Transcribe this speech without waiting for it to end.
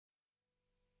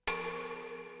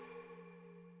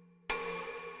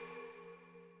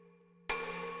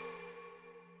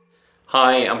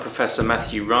Hi, I'm Professor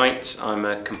Matthew Wright. I'm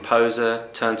a composer,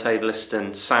 turntablist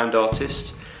and sound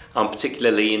artist. I'm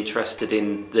particularly interested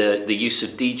in the use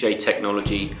of DJ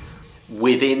technology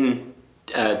within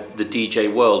the DJ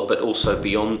world, but also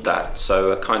beyond that.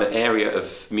 So a kind of area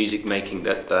of music making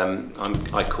that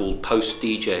I call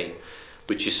post-DJ,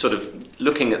 which is sort of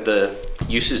looking at the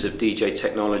uses of DJ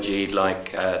technology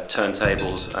like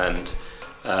turntables and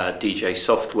DJ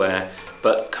software,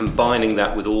 but combining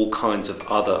that with all kinds of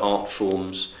other art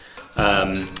forms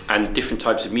and different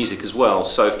types of music as well.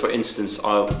 So for instance,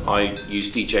 I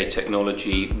use DJ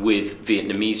technology with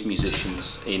Vietnamese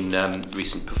musicians in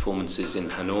recent performances in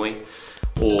Hanoi,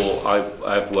 or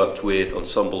I've worked with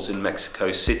ensembles in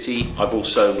Mexico City. I've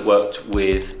also worked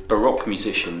with Baroque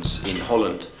musicians in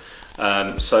Holland.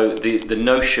 So the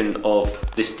notion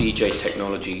of this DJ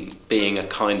technology being a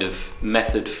kind of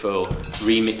method for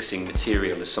remixing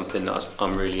material is something that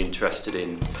I'm really interested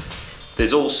in.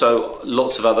 There's also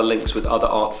lots of other links with other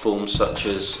art forms such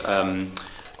as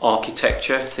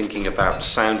architecture, thinking about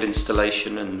sound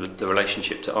installation and the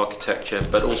relationship to architecture,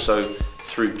 but also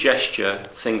through gesture,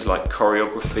 things like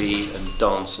choreography and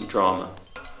dance and drama.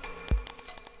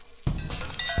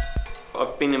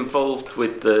 I've been involved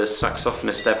with the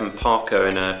saxophonist Evan Parker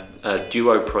in a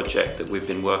duo project that we've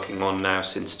been working on now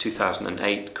since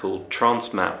 2008 called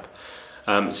Transmap.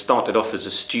 It started off as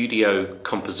a studio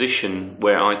composition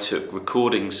where I took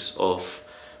recordings of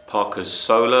Parker's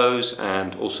solos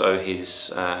and also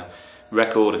his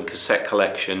record and cassette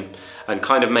collection and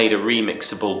kind of made a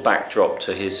remixable backdrop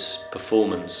to his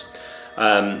performance.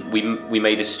 We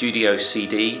made a studio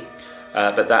CD.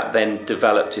 But that then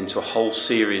developed into a whole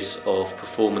series of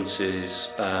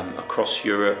performances across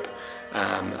Europe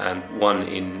and one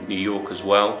in New York as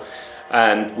well.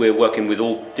 And we're working with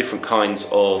all different kinds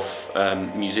of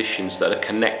musicians that are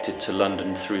connected to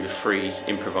London through the free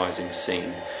improvising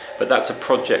scene. But that's a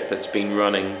project that's been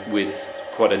running with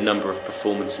quite a number of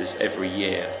performances every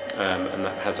year, and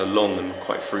that has a long and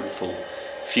quite fruitful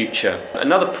future.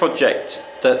 Another project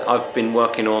that I've been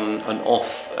working on and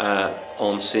off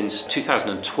on since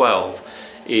 2012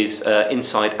 is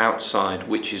Inside Outside,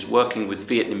 which is working with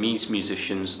Vietnamese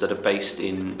musicians that are based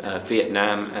in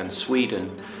Vietnam and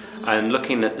Sweden, and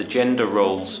looking at the gender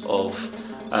roles of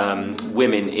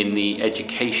women in the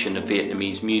education of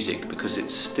Vietnamese music, because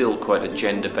it's still quite a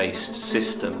gender-based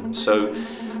system. So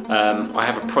I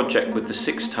have a project with the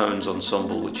Six Tones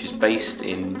Ensemble, which is based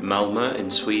in Malmö in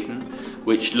Sweden,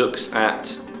 which looks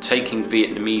at taking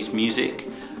Vietnamese music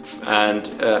and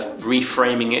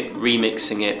reframing it,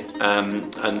 remixing it,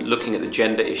 and looking at the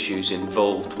gender issues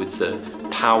involved with the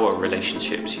power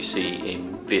relationships you see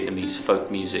in Vietnamese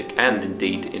folk music and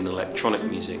indeed in electronic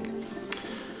music.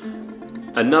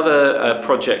 Another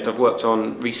project I've worked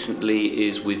on recently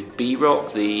is with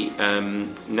B-Rock, the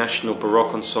National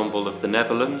Baroque Ensemble of the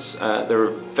Netherlands. They're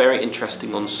a very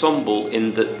interesting ensemble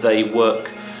in that they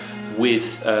work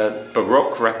with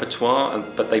Baroque repertoire,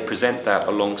 but they present that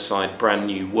alongside brand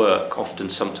new work, often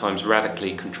sometimes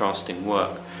radically contrasting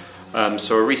work.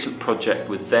 So a recent project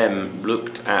with them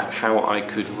looked at how I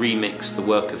could remix the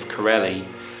work of Corelli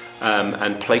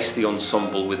and place the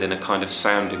ensemble within a kind of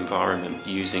sound environment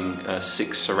using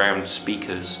 6 surround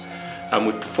speakers. And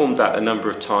we've performed that a number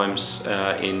of times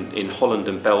in Holland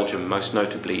and Belgium, most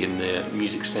notably in the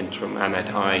Music Centrum Annette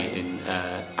Heij in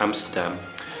Amsterdam.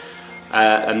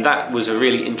 And that was a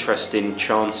really interesting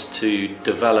chance to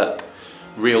develop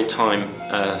real-time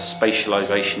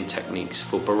spatialization techniques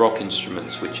for Baroque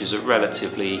instruments, which is a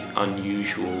relatively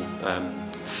unusual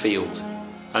field.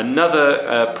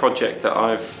 Another project that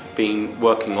I've been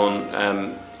working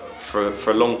on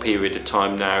for a long period of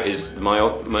time now is my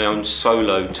own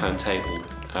solo turntable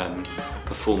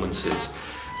performances,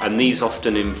 and these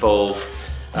often involve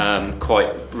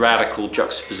quite radical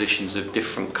juxtapositions of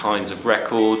different kinds of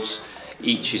records.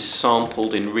 Each is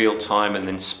sampled in real time and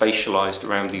then spatialized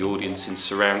around the audience in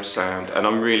surround sound, and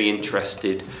I'm really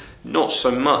interested not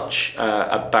so much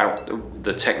about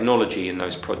the technology in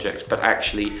those projects, but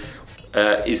actually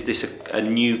is this a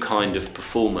new kind of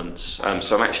performance?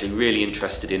 So I'm actually really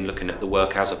interested in looking at the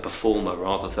work as a performer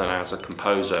rather than as a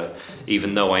composer,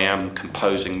 even though I am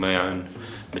composing my own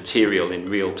material in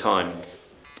real time.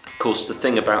 Of course, the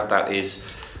thing about that is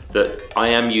that I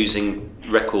am using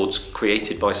records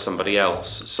created by somebody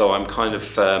else, so I'm kind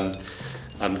of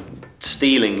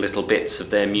stealing little bits of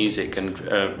their music and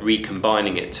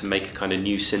recombining it to make a kind of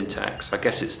new syntax. I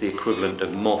guess it's the equivalent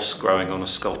of moss growing on a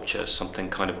sculpture, something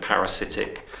kind of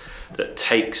parasitic that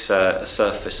takes a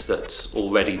surface that's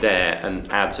already there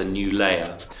and adds a new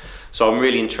layer. So I'm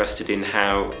really interested in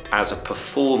how, as a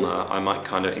performer, I might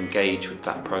kind of engage with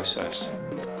that process.